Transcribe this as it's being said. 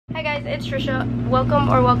guys, it's Trisha.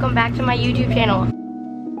 Welcome back to my YouTube channel.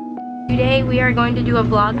 Today we are going to do a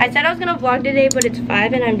vlog. I said I was gonna vlog today, but it's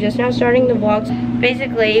 5 and I'm just now starting the vlogs.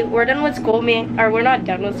 Basically, we're done with school, we're not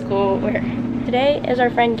done with school. Today is our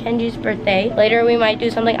friend Kenji's birthday. Later we might do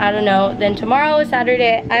something, I don't know. Then tomorrow is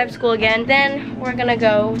Saturday, I have school again. Then we're gonna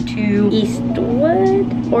go to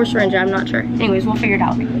Eastwood or Syringa, I'm not sure. Anyways, we'll figure it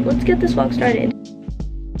out. Let's get this vlog started.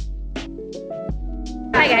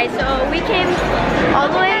 Hi guys, so we came all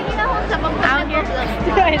the way out here.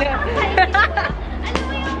 I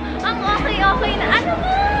know.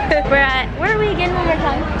 We're at, where are we again one more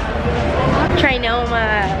time?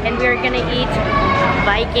 Trinoma, and we're gonna eat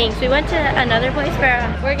Vikings. We went to another place, but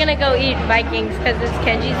we're gonna go eat Vikings because it's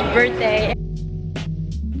Kenji's birthday.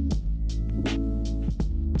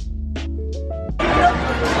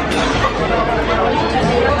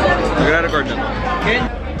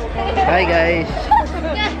 Hi guys!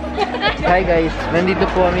 Hi guys! Nandito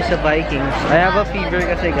po kami sa Vikings. I have a fever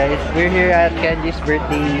kasi guys. We're here at Kenji's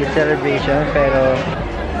birthday celebration, pero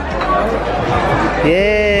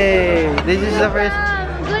yay! This is the first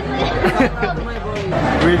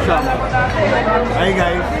Tricia. Hi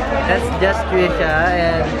guys. That's just Tricia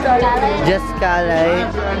and just Kalay.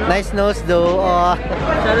 Nice nose though. Oh.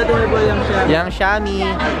 Shout out to my boy, Yang Shami.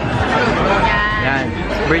 Yan.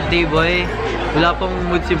 Birthday boy. Wala pong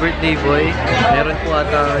mood si birthday boy. Meron po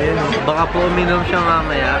ata yun. Baka po uminom siya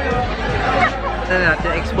mamaya.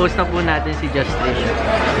 Expose na po natin si Just Tricia.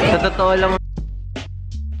 Sa totoo lang.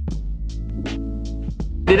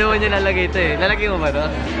 Hindi naman niya lalagay ito eh. Lalagay mo ba ito?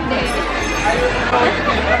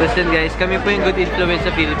 Listen guys, kami po yung good influence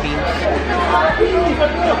sa Philippines.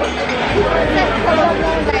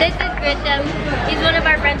 This is Grisham. He's one of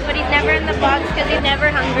our friends, but he's never in the vlogs because he's never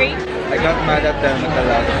hungry. I got mad at them at the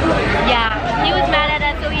last vlog. Yeah, he was mad at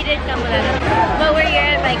us, so he didn't come with us. But we're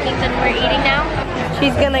here at Vikings and we're eating now.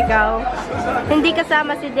 She's gonna go. Hindi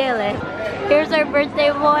kasama si Dele. Here's our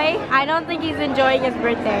birthday boy. I don't think he's enjoying his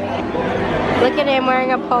birthday. Look at him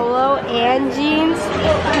wearing a polo and jeans.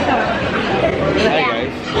 Hi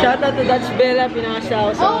guys. Shout out to Dutch Bella,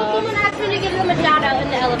 pinakasaw sa... Oh, someone asked me to give them a shout out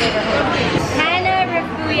in the elevator. Hannah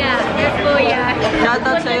Rafuya. Shout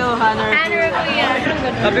out sa'yo, Hannah. Hannah Rafuya.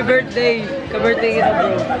 Happy birthday! Ka-birthday kita,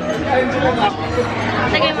 bro.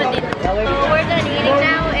 Lagay mo dito. So we're done eating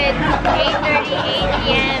now. It's 8:38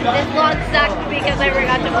 p.m. This vlog sucked because I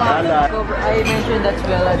forgot to vlog. I mentioned Dutch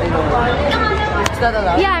Bella, di ba? It's not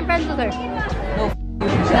allowed? Yeah, I'm friends with her. No,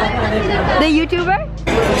 The YouTuber?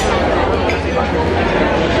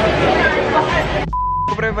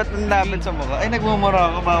 Pre, ba't ang lapit sa mukha? Ay,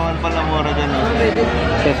 nagmumura ako. Bawal pala mura dyan.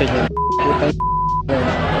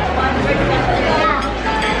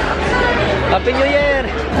 Happy New Year!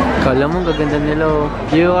 Kala mo gaganda nila oh.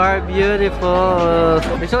 You are beautiful.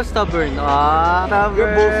 You're so stubborn. Ah, stubborn.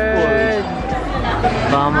 You're boastful.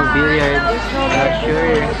 Baka mag-billiards. Not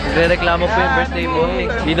sure. Nagreklamo po yung birthday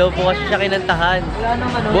boy. Di daw po kasi siya kinantahan.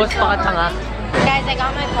 Boss, pakatanga. Guys, I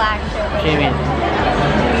got my flag shirt. What do you mean?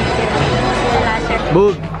 Last shirt.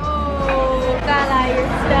 Boog! Oh, Kala, your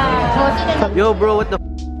stuff. Yo bro, what the f***?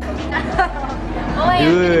 Oh, wait,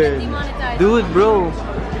 I'm gonna Dude. get demonetized.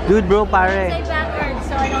 Dude bro, pare. Say backwards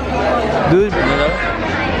so I don't get Dude,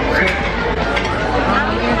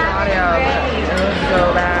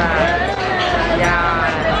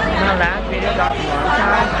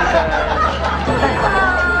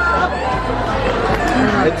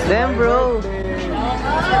 it's them bro.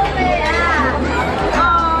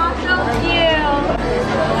 Oh, so cute.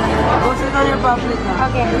 Post it on your public na.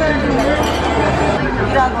 Okay.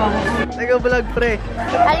 Ginagawa mo. Nag-vlog pre.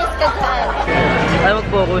 Alis ka dyan. Ay,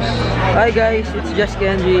 mag-focus. Hi guys, it's Just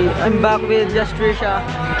Kenji. I'm back with Just Tricia.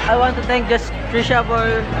 I want to thank Just Tricia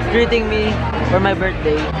for treating me for my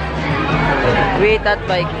birthday. We ate at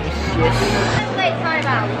Vikings, yes. Wait, sorry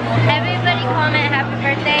about. Everybody comment happy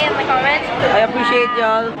birthday in the comments. I appreciate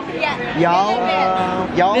y'all. Yeah.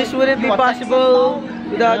 Y'all. This wouldn't be possible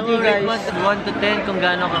without you guys. 1 to 10 kung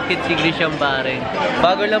gaano ka-cute si Grisham pare.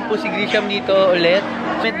 Bago lang po si Grisham dito ulit.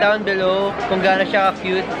 Comment down below kung gaano siya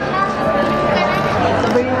ka-cute.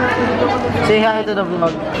 Say hi to the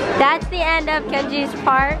vlog. That's the end of Kenji's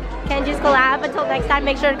part. Kenji's collab. Until next time,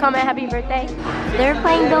 make sure to comment happy birthday. They're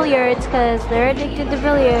playing billiards because they're addicted to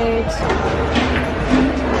billiards.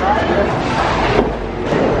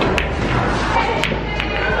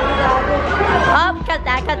 Oh, cut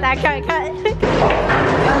that.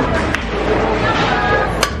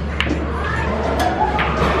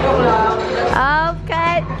 Oh,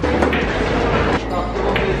 cut.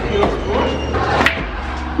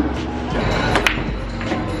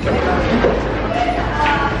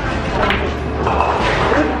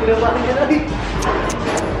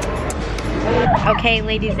 Okay,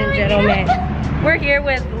 ladies and gentlemen, we're here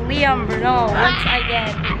with Liam Bernal once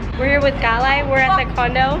again. We're here with Galai. We're at the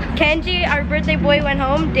condo. Kenji, our birthday boy, went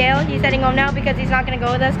home. Dale, he's heading home now because he's not gonna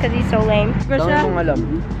go with us because he's so lame.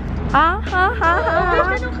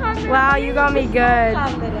 Wow, you got me good.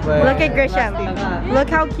 Look at Grisham. Look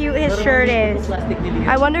how cute his shirt is.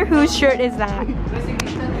 I wonder whose shirt is that.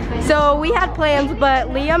 So we had plans, but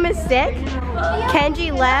Liam is sick.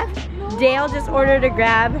 Kenji left. Dale just ordered a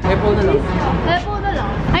grab.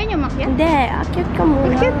 Ayun yung makyat? Hindi, akyat ka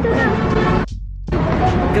muna. Makyat ka na.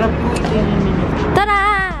 Tara!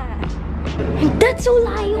 That's so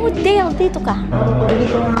layo, Dale. Dito ka.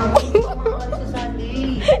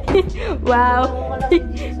 Wow.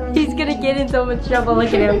 He's gonna get in so much trouble.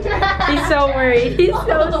 Look at him. He's so worried. He's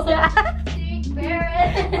so sad.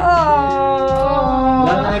 Oh.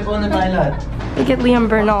 Look at Liam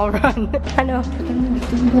Bernal run. Ano?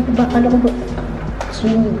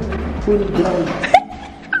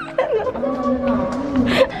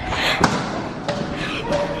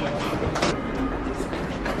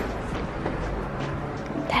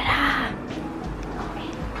 Tara.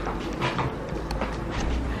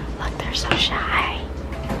 Look, they're so shy.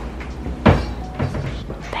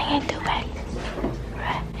 They ain't too big.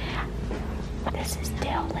 This is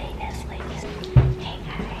Dale Layton.